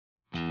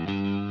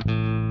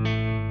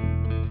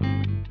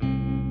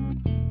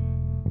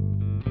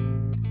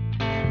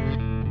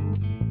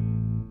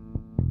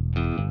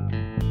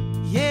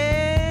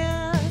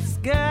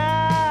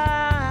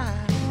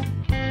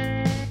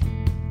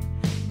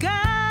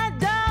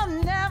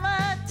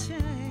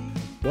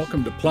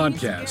Welcome to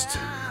Plodcast,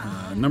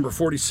 number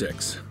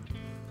 46.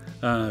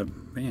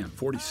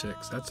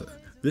 46.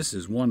 This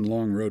is one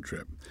long road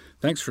trip.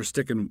 Thanks for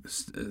sticking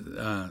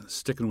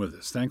with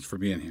us. Thanks for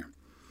being here.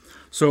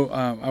 So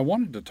I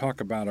wanted to talk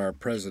about our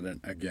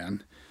president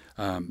again.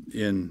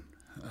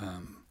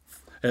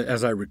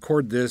 As I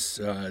record this,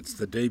 it's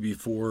the day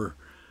before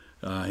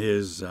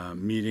his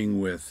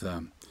meeting with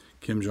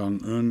Kim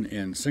Jong-un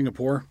in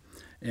Singapore,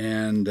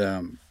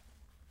 and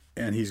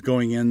he's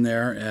going in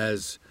there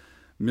as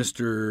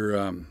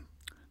Mr.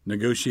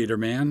 Negotiator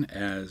Man,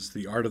 as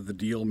the art of the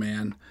deal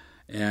man,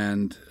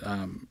 and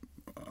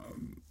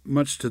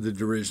much to the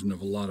derision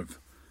of a lot of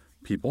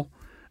people.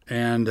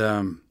 And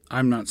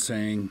I'm not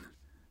saying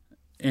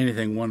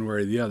anything one way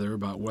or the other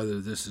about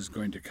whether this is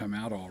going to come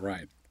out all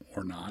right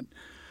or not.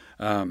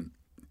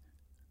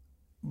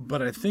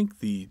 But I think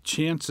the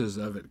chances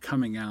of it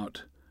coming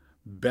out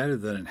better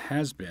than it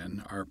has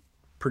been are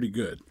pretty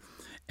good.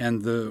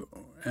 And the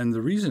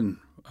reason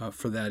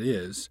for that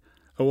is,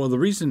 the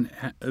reason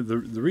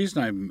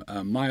I'm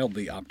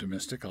mildly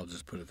optimistic, I'll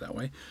just put it that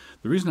way.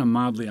 The reason I'm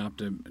mildly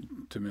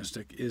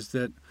optimistic is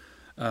that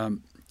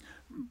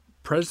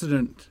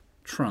President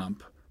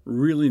Trump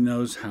really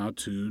knows how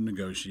to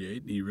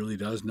negotiate. He really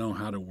does know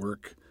how to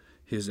work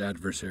his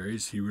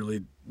adversaries. He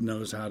really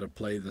knows how to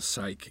play the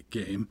psych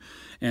game.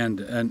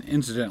 And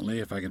incidentally,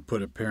 if I can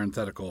put a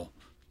parenthetical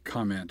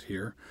comment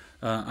here,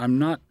 I'm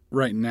not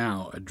right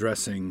now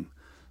addressing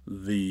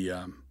the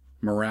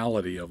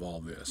morality of all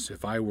this.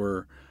 If I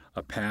were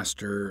a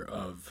pastor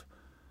of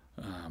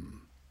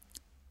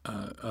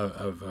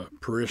a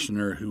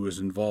parishioner who was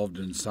involved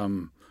in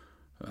some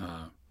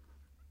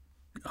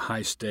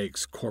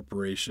high-stakes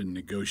corporation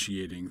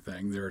negotiating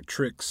thing, there are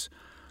tricks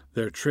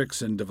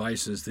and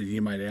devices that he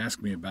might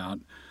ask me about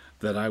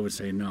that I would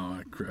say,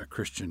 no, a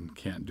Christian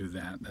can't do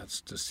that.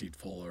 That's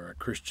deceitful. Or a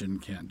Christian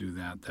can't do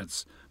that.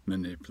 That's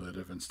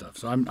manipulative and stuff.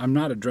 So I'm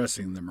not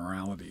addressing the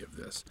morality of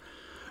this.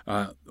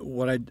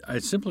 What I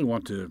simply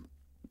want to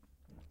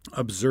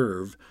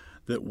observe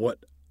that what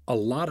a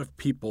lot of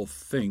people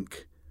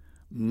think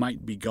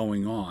might be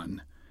going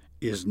on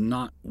is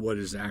not what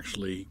is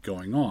actually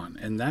going on.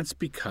 And that's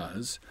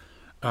because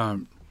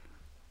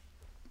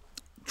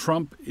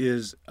Trump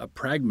is a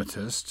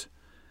pragmatist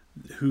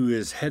who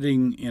is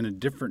heading in a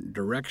different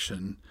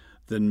direction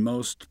than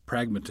most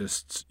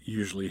pragmatists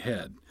usually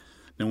head.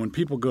 Now, when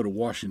people go to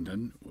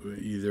Washington,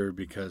 either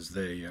because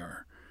they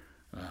are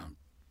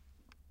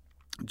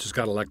just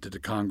got elected to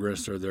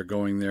Congress, or they're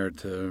going there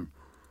to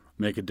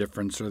make a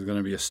difference, or they're going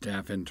to be a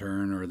staff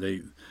intern, or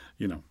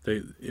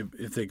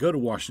if they go to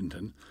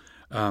Washington,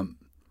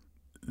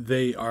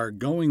 they are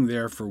going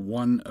there for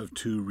one of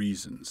two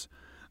reasons.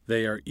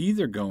 They are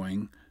either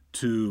going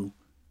to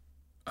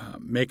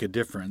make a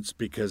difference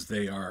because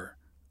they are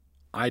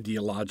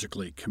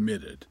ideologically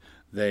committed.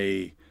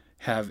 They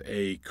have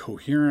a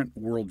coherent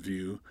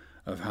worldview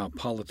of how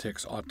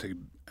politics ought to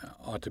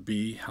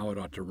be, how it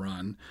ought to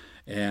run,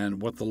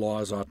 and what the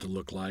laws ought to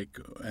look like.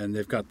 And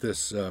they've got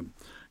this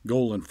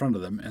goal in front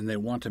of them, and they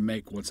want to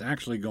make what's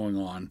actually going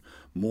on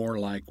more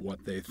like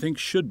what they think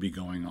should be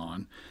going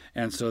on,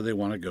 and so they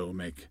want to go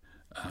make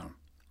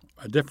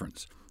a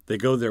difference. They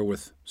go there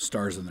with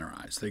stars in their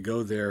eyes. They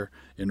go there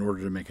in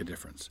order to make a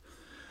difference.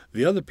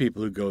 The other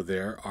people who go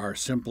there are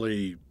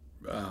simply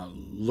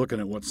looking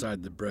at what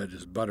side the bread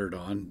is buttered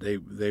on.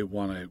 They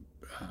want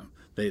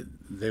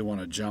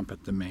to jump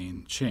at the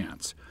main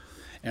chance,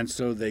 and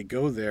so they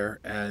go there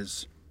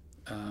as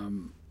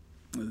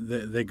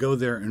they go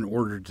there in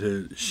order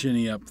to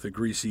shinny up the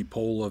greasy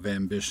pole of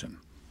ambition.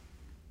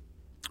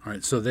 All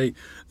right, so they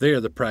are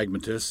the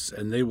pragmatists,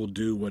 and they will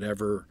do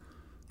whatever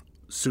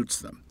suits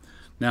them.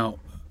 Now,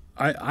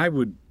 I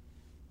would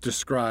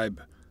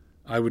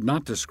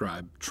not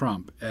describe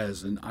Trump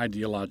as an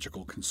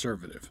ideological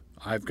conservative.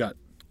 I've got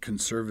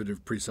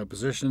conservative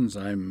presuppositions.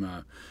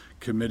 I'm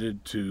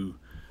committed to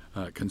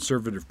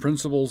conservative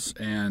principles,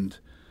 and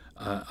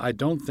I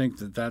don't think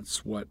that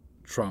that's what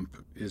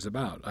Trump is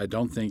about. I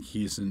don't think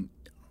he's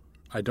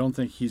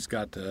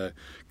got a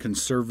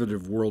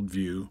conservative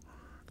worldview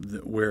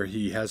where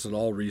he has it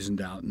all reasoned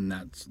out, and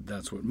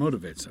that's what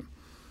motivates him.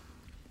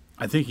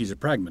 I think he's a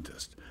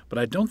pragmatist, but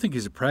I don't think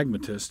he's a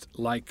pragmatist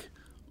like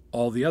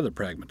all the other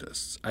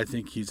pragmatists. I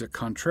think he's a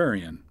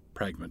contrarian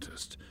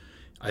pragmatist.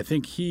 I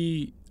think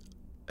he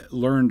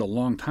learned a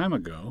long time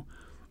ago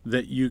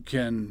that you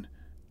can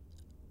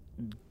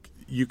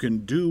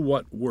do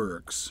what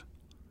works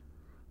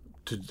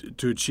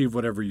to achieve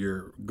whatever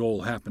your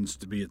goal happens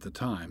to be at the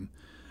time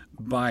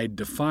by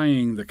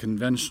defying the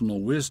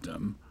conventional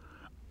wisdom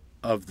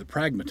of the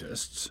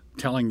pragmatists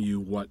telling you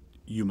what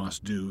you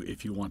must do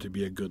if you want to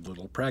be a good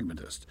little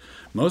pragmatist.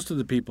 Most of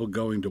the people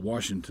going to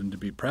Washington to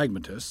be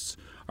pragmatists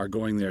are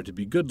going there to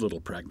be good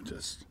little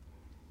pragmatists.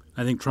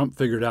 I think Trump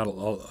figured out a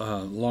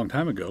long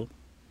time ago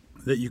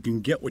that you can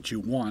get what you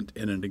want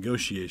in a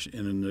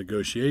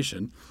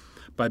negotiation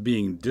by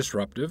being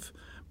disruptive,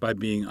 by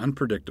being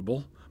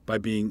unpredictable, by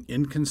being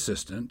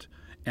inconsistent,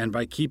 and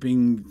by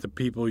keeping the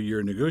people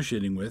you're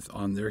negotiating with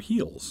on their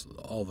heels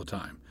all the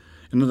time.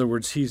 In other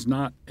words, he's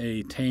not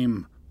a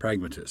tame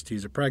pragmatist.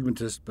 He's a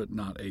pragmatist, but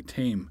not a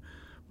tame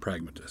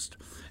pragmatist.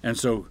 And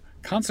so,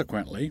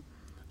 consequently,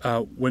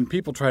 when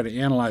people try to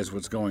analyze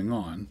what's going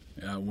on,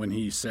 when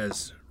he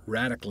says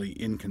radically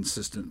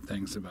inconsistent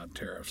things about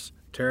tariffs,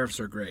 tariffs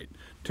are great,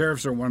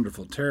 tariffs are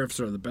wonderful, tariffs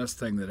are the best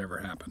thing that ever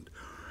happened,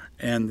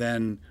 and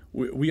then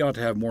we ought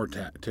to have more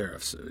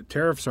tariffs.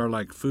 Tariffs are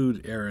like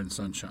food, air, and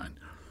sunshine.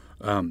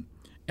 And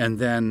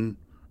then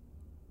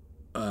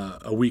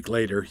a week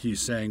later,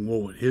 he's saying,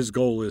 well, his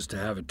goal is to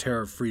have a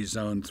tariff-free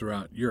zone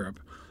throughout Europe.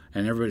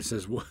 And everybody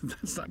says, well,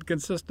 that's not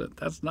consistent.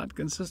 That's not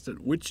consistent.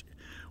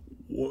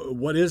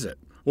 What is it?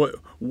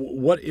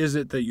 What is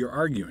it that you're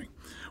arguing?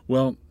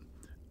 Well,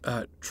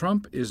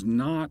 Trump is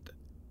not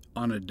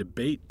on a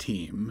debate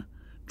team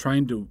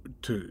trying to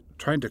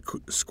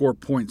score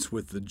points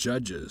with the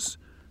judges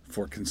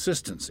for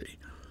consistency.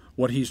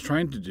 What he's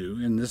trying to do,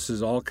 and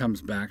all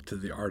comes back to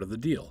the art of the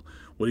deal,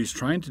 what he's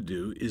trying to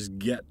do is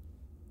get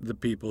the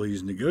people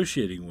he's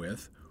negotiating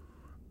with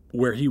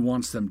where he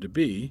wants them to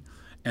be,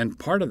 and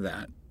part of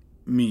that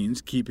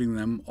means keeping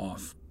them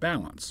off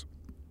balance.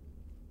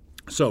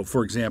 So,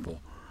 for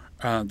example,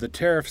 the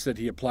tariffs that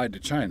he applied to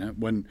China,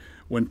 when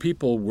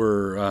people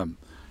were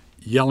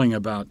yelling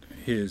about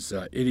his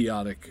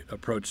idiotic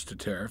approach to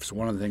tariffs,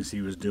 one of the things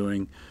he was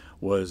doing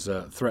was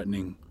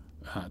threatening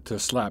to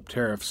slap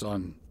tariffs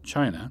on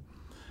China.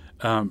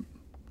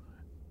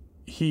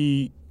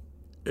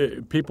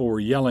 People were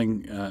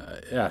yelling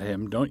at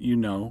him, don't you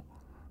know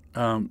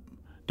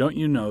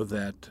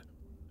that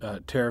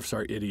tariffs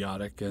are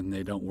idiotic and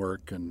they don't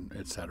work, and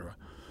et cetera.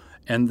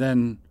 And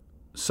then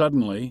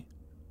suddenly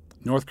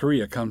North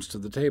Korea comes to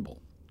the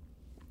table.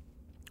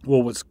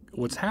 Well,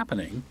 what's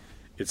happening,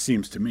 it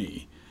seems to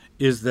me,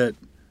 is that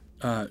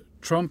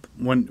Trump,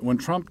 when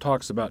Trump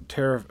talks about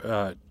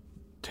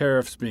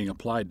tariffs being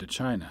applied to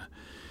China,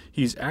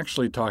 he's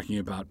actually talking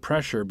about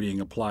pressure being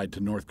applied to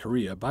North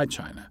Korea by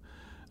China.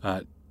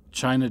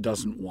 China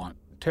doesn't want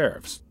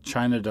tariffs.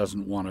 China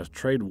doesn't want a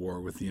trade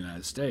war with the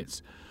United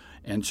States.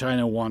 And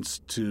China wants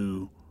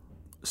to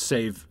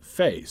save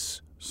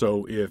face.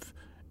 So if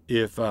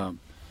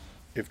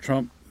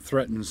Trump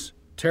threatens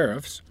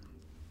tariffs,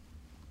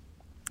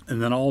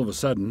 and then all of a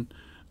sudden,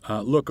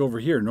 look over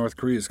here, North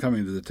Korea is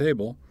coming to the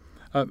table,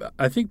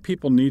 I think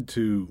people need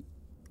to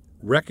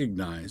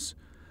recognize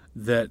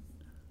that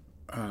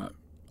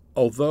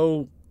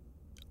although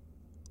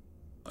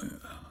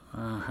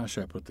how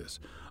should I put this?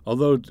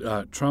 Although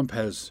Trump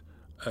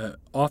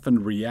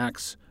often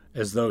reacts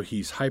as though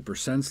he's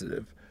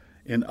hypersensitive,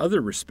 in other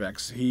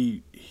respects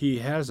he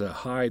has a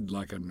hide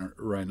like a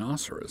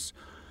rhinoceros,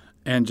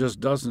 and just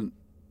doesn't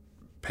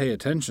pay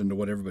attention to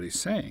what everybody's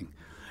saying.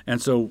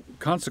 And so,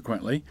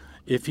 consequently,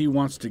 if he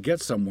wants to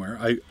get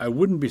somewhere, I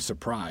wouldn't be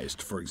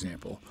surprised, for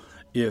example,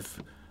 if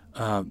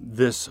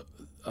the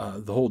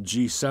whole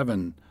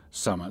G7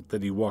 summit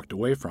that he walked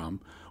away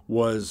from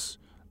was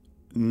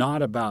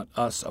not about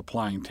us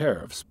applying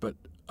tariffs, but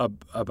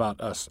about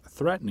us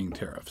threatening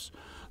tariffs.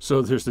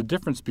 So there's a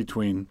difference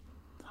between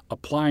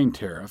applying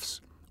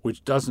tariffs,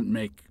 which doesn't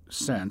make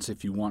sense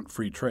if you want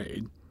free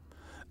trade.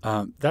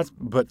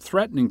 But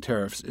threatening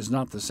tariffs is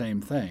not the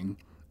same thing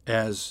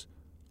as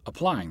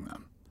applying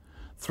them.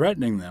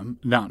 Threatening them,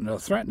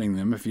 threatening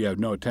them if you have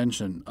no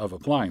intention of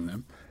applying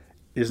them,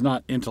 is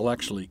not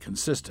intellectually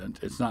consistent.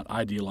 It's not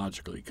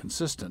ideologically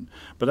consistent.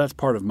 But that's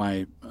part of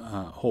my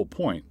whole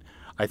point.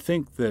 I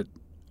think that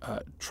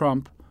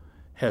Trump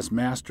has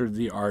mastered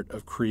the art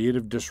of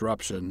creative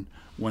disruption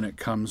when it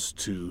comes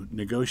to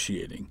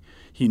negotiating.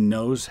 He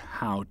knows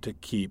how to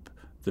keep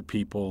the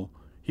people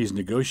he's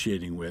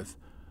negotiating with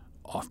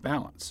off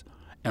balance.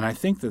 And I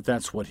think that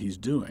that's what he's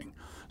doing.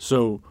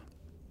 So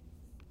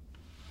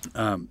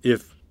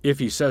if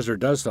he says or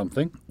does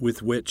something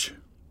with which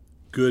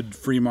good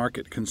free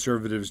market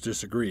conservatives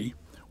disagree,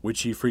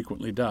 which he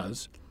frequently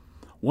does,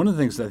 one of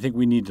the things that I think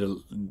we need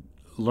to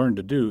learn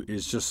to do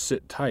is just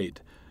sit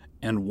tight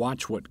and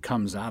watch what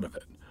comes out of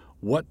it.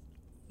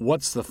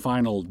 What's the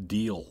final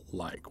deal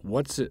like?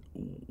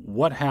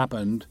 What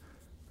happened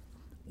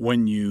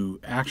when you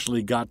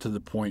actually got to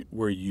the point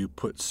where you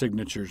put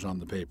signatures on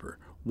the paper?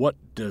 What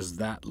does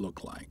that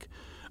look like?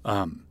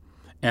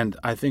 And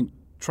I think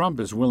Trump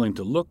is willing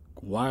to look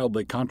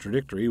wildly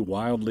contradictory,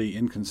 wildly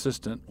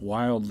inconsistent,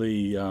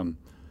 wildly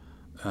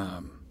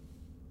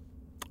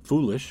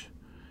foolish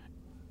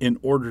in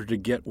order to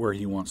get where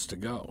he wants to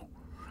go.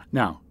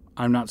 Now,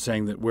 I'm not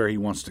saying that where he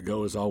wants to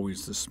go is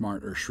always the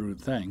smart or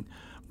shrewd thing,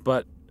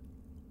 but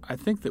I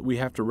think that we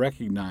have to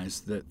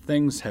recognize that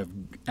things have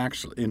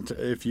actually,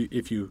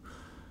 if you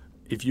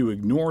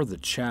ignore the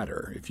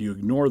chatter, if you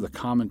ignore the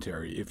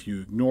commentary, if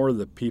you ignore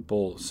the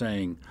people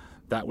saying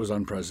that was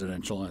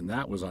unpresidential and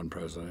that was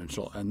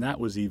unpresidential and that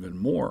was even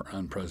more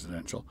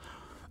unpresidential,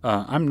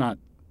 I'm not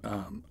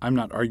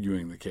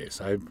arguing the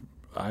case.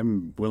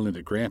 I'm willing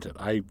to grant it.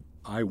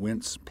 I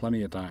wince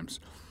plenty of times.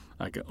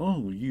 I go,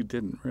 oh, you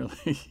didn't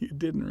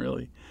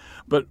really.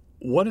 But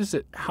what is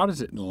it? How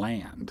does it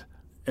land?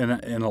 And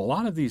a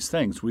lot of these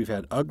things, we've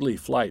had ugly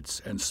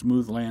flights and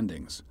smooth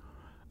landings.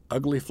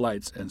 ugly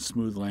flights and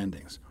smooth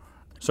landings.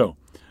 So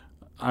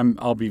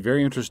I'll be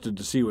very interested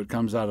to see what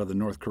comes out of the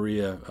North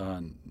Korea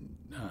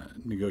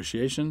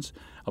negotiations.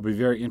 I'll be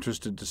very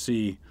interested to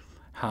see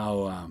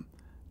how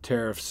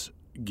tariffs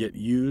get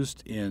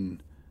used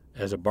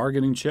as a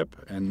bargaining chip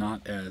and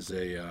not as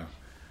a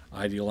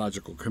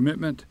ideological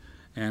commitment,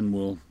 and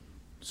we'll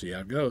see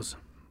how it goes.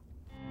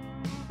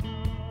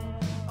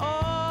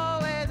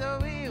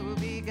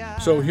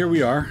 So here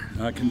we are,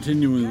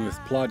 continuing with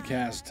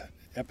Plodcast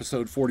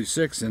episode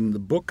 46, and the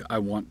book I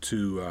want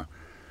to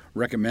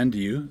recommend to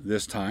you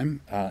this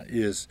time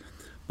is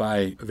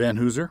by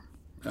Vanhoozer,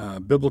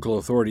 Biblical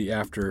Authority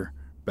After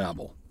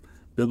Babel.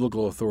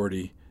 Biblical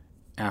Authority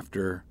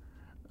After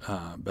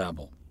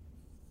Babel.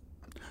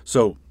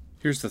 So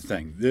here's the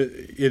thing.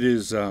 It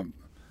is how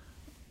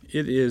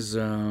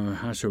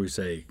shall we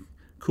say,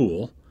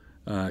 cool.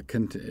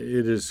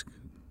 It is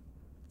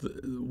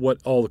what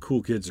all the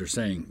cool kids are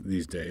saying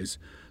these days,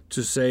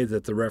 to say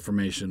that the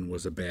Reformation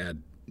was a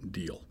bad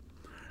deal.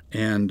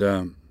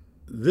 And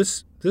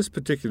this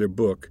particular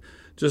book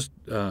just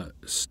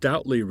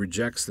stoutly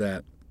rejects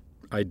that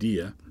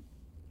idea,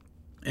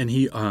 and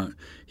he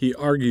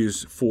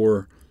argues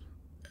for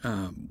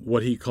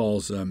what he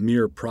calls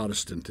mere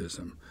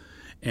Protestantism.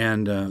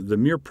 And the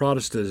mere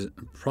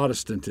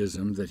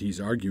Protestantism that he's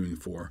arguing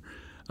for,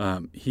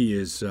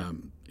 he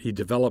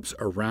develops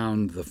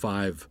around the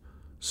five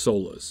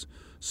solas.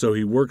 So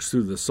he works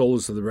through the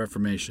solas of the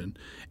Reformation,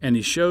 and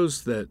he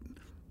shows that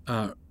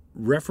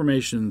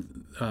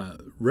Reformation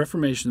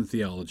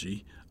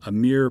theology, a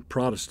mere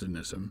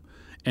Protestantism,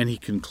 and he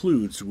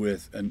concludes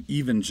with an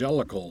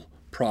evangelical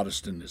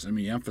Protestantism.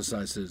 He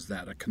emphasizes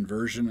that a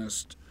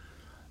conversionist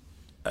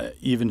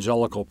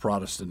evangelical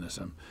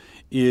Protestantism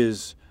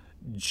is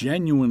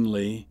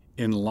genuinely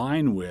in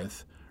line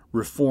with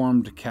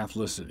Reformed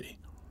Catholicity.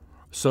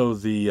 So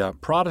the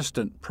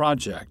Protestant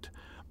project,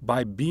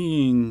 by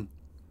being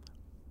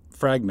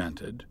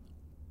fragmented,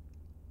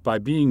 by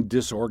being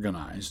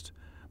disorganized,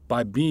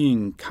 by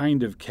being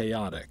kind of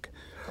chaotic,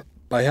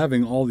 by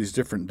having all these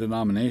different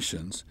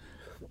denominations,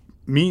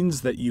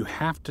 means that you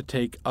have to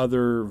take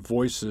other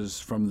voices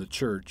from the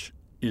church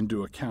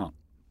into account.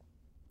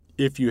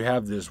 If you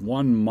have this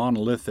one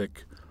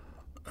monolithic,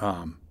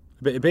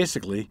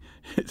 basically,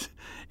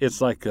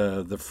 it's like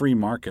the free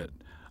market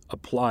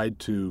applied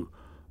to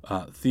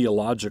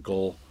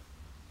theological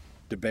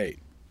debate.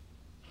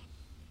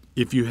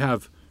 If you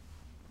have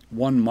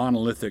one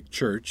monolithic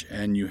church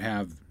and you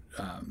have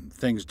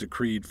things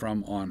decreed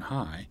from on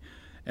high,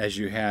 as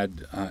you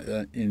had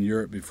in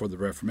Europe before the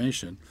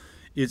Reformation,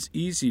 it's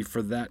easy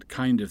for that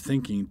kind of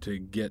thinking to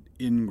get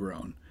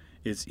ingrown.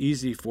 It's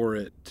easy for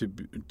it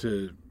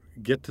to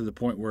get to the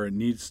point where it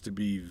needs to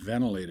be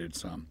ventilated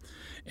some.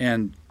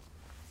 And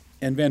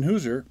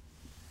Vanhoozer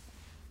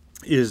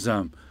is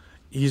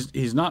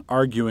he's not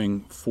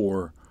arguing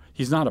for,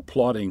 he's not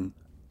applauding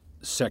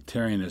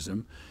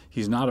sectarianism.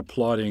 He's not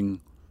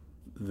applauding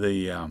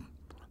the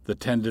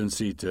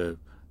tendency to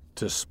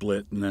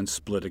split and then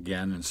split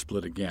again and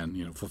split again.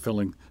 You know,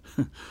 fulfilling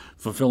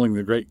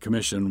the Great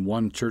Commission,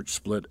 one church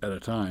split at a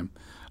time.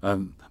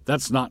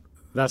 That's not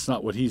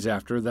what he's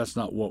after. That's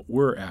not what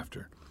we're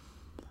after.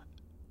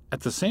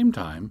 At the same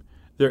time,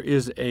 there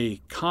is a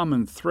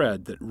common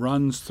thread that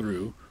runs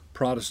through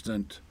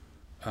Protestant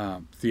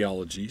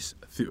theologies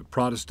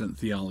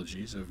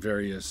of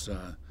various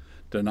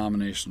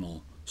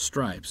denominational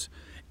stripes,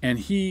 and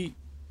he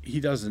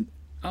does an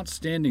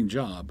outstanding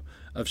job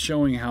of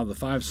showing how the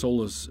five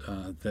solas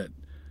that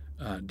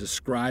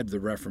describe the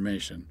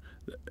Reformation,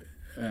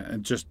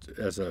 and just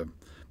as a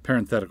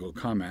parenthetical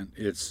comment,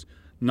 it's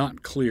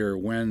not clear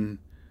when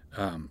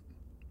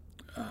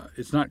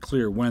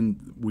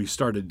we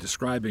started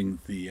describing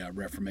the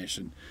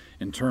Reformation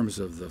in terms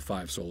of the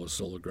five solas,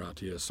 sola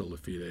gratia, sola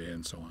fide,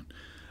 and so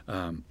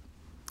on.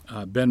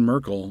 Ben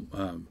Merkel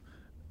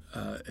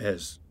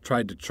has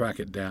tried to track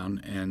it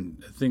down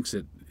and thinks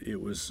it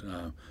was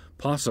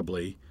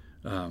possibly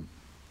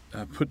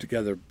put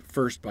together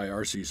first by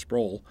R.C.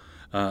 Sproul.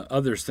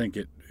 Others think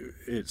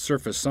it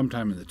surfaced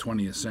sometime in the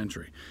 20th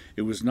century.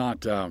 It was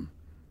not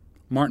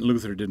Martin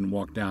Luther didn't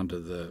walk down to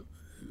the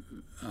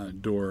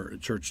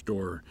church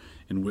door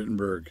in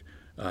Wittenberg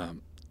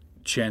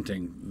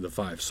chanting the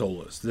five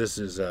solas. This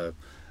is a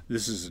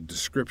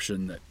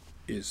description that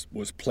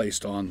was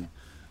placed on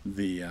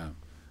the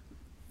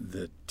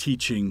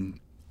teaching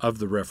of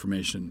the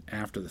Reformation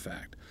after the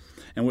fact.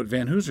 And what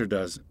Vanhoozer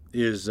does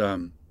is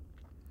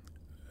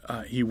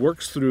he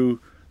works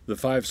through the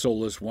five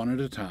solas one at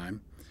a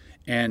time,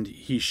 and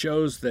he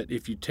shows that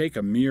if you take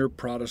a mere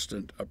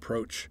Protestant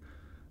approach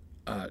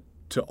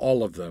to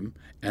all of them,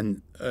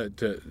 and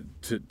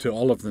to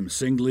all of them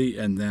singly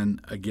and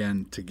then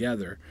again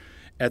together,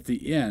 at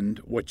the end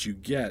what you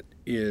get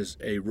is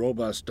a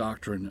robust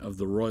doctrine of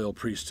the royal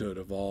priesthood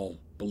of all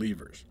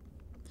believers.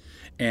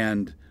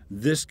 And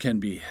this can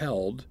be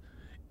held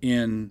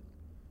in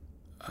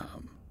a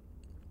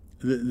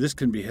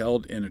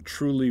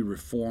truly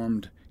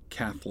Reformed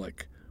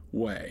Catholic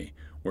way,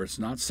 where it's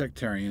not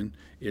sectarian,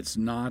 it's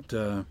not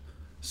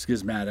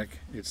schismatic.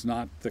 It's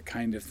not the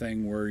kind of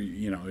thing where,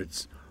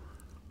 it's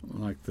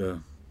like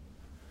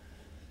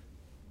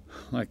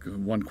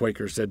one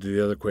Quaker said to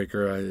the other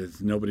Quaker,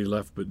 "It's nobody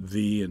left but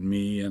thee and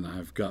me, and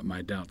I've got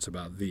my doubts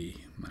about thee."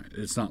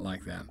 It's not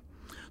like that.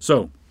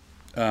 So,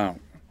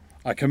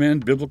 I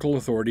commend Biblical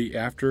Authority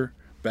After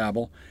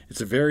Babel.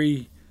 It's a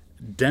very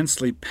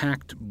densely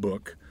packed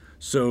book,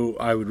 so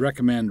I would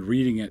recommend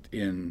reading it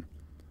in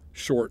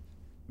short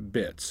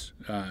bits.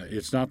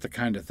 It's not the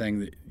kind of thing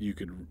that you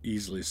could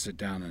easily sit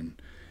down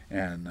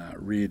and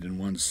read in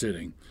one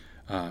sitting.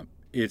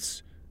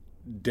 It's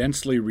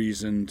densely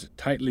reasoned,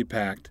 tightly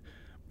packed,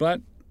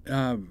 but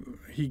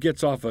he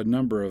gets off a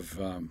number of...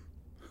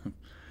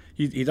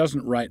 he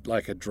doesn't write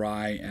like a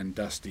dry and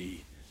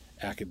dusty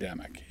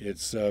academic.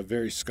 It's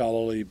very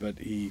scholarly, but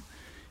he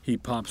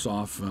pops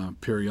off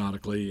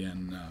periodically,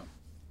 and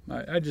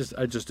I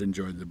just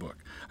enjoyed the book.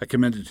 I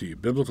commend it to you.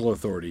 Biblical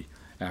Authority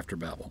After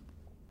Babel.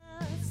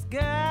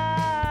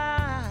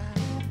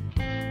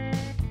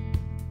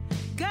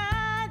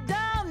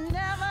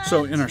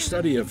 So in our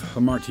study of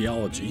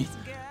hamartiology,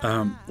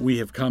 we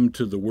have come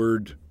to the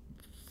word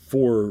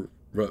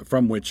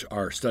from which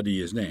our study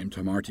is named,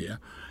 hamartia,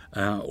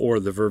 or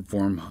the verb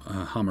form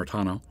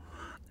hamartano.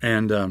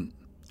 And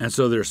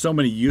so there are so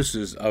many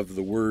uses of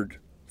the word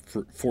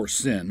for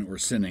sin or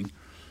sinning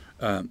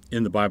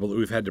in the Bible that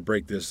we've had to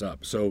break this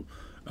up. So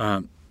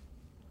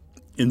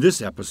in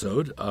this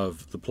episode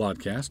of the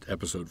Plodcast,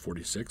 episode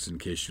 46, in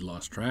case you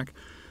lost track,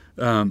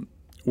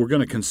 we're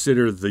going to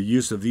consider the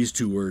use of these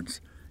two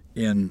words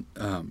in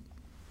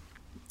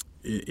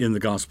the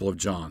Gospel of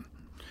John.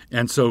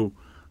 And so,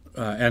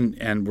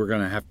 and we're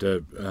going to have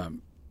to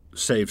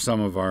save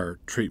some of our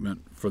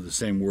treatment for the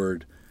same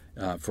word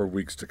for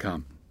weeks to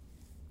come.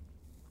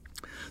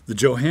 The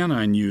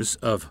Johannine use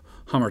of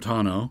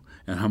hamartano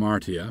and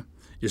hamartia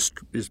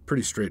is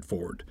pretty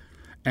straightforward.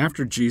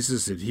 After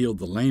Jesus had healed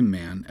the lame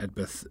man at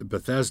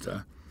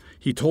Bethesda,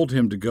 he told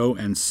him to go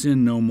and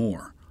sin no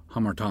more,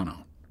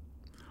 hamartano,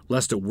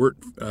 lest a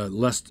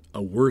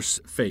worse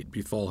fate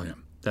befall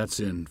him. That's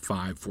in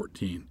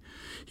 5:14.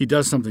 He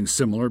does something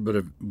similar,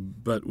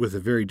 but with a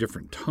very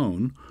different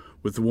tone,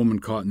 with the woman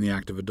caught in the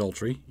act of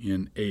adultery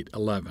in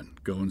 8:11.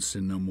 Go and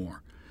sin no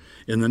more.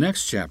 In the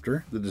next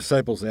chapter, the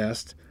disciples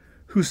asked,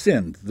 "Who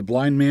sinned, the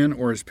blind man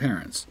or his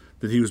parents,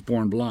 that he was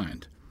born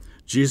blind?"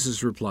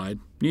 Jesus replied,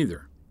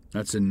 "Neither."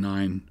 That's in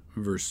 9,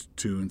 verse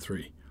 2 and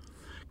 3.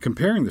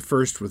 Comparing the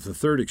first with the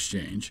third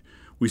exchange,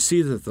 we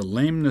see that the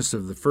lameness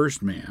of the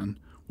first man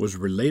was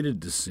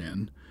related to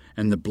sin,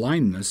 and the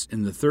blindness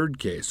in the third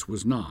case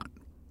was not.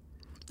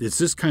 It's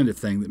this kind of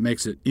thing that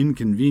makes it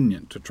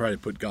inconvenient to try to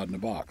put God in a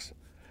box.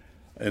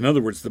 In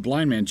other words, the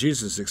blind man,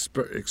 Jesus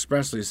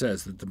expressly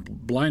says that the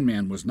blind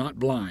man was not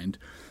blind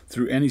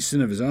through any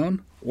sin of his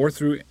own or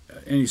through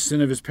any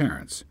sin of his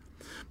parents.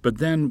 But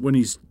then when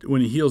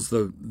he heals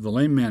the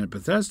lame man at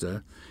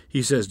Bethesda,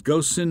 he says,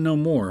 "Go sin no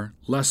more,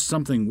 lest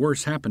something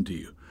worse happen to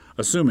you,"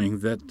 assuming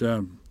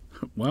that,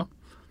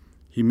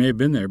 he may have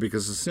been there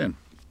because of sin.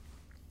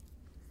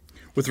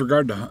 With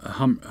regard to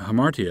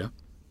hamartia,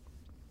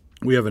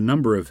 we have a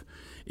number of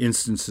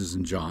instances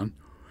in John.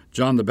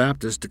 John the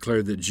Baptist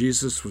declared that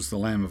Jesus was the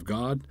Lamb of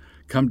God,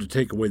 come to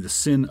take away the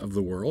sin of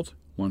the world,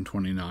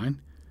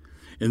 129.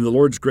 In the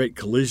Lord's great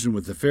collision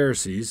with the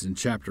Pharisees in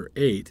chapter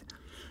 8,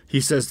 he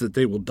says that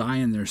they will die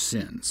in their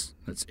sins.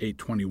 That's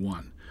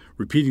 8:21,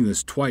 repeating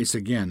this twice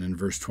again in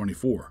verse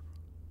 24.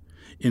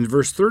 In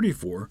verse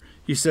 34,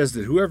 he says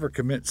that whoever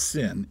commits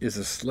sin is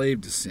a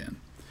slave to sin.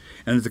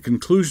 And at the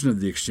conclusion of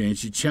the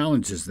exchange, he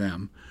challenges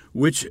them,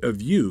 "Which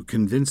of you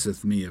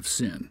convinceth me of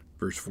sin?"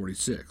 Verse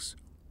 46.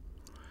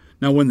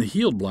 Now, when the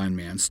healed blind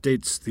man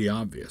states the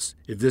obvious,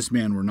 if this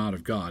man were not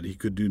of God, he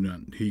could do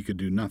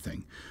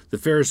nothing, the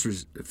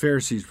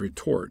Pharisees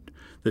retort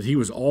that he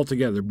was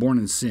altogether born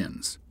in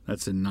sins.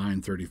 That's in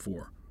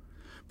 9:34.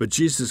 But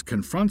Jesus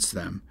confronts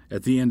them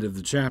at the end of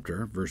the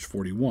chapter, verse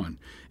 41.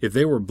 If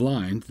they were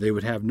blind, they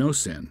would have no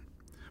sin.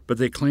 But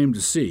they claimed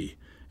to see,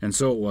 and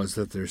so it was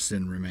that their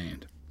sin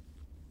remained.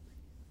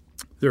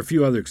 There are a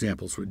few other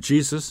examples where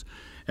Jesus,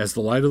 as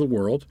the light of the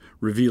world,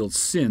 revealed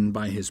sin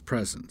by his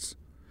presence.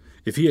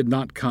 If he had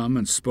not come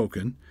and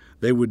spoken,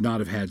 they would not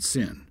have had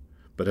sin.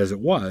 But as it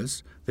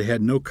was, they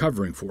had no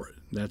covering for it.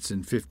 That's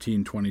in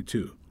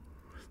 15:22.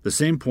 The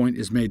same point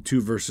is made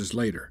 2 verses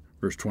later,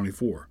 verse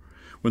 24.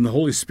 When the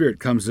Holy Spirit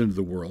comes into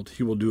the world,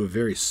 he will do a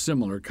very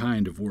similar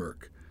kind of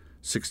work,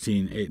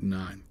 16:8 and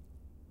 9.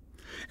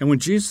 And when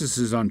Jesus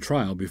is on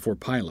trial before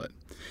Pilate,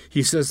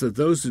 he says that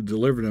those who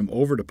delivered him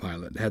over to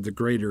Pilate had the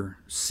greater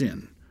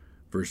sin,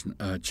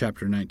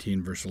 chapter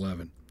 19, verse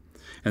 11.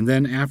 And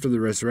then after the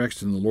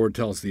resurrection, the Lord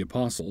tells the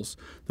apostles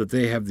that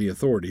they have the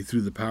authority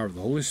through the power of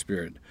the Holy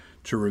Spirit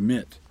to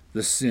remit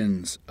the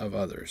sins of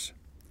others.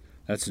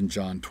 That's in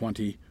John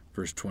 20,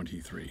 verse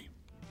 23.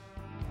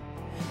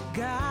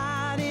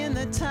 God in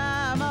the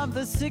time of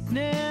the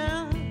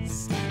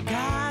sickness,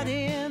 God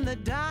in the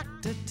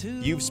doctor too.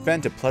 You've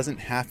spent a pleasant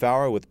half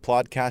hour with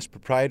Plodcast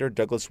proprietor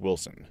Douglas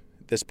Wilson.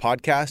 This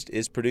podcast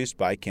is produced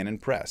by Canon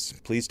Press.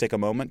 Please take a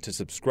moment to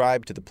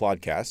subscribe to the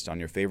Plodcast on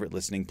your favorite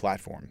listening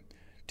platform.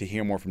 To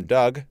hear more from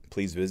Doug,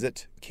 please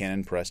visit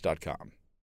canonpress.com.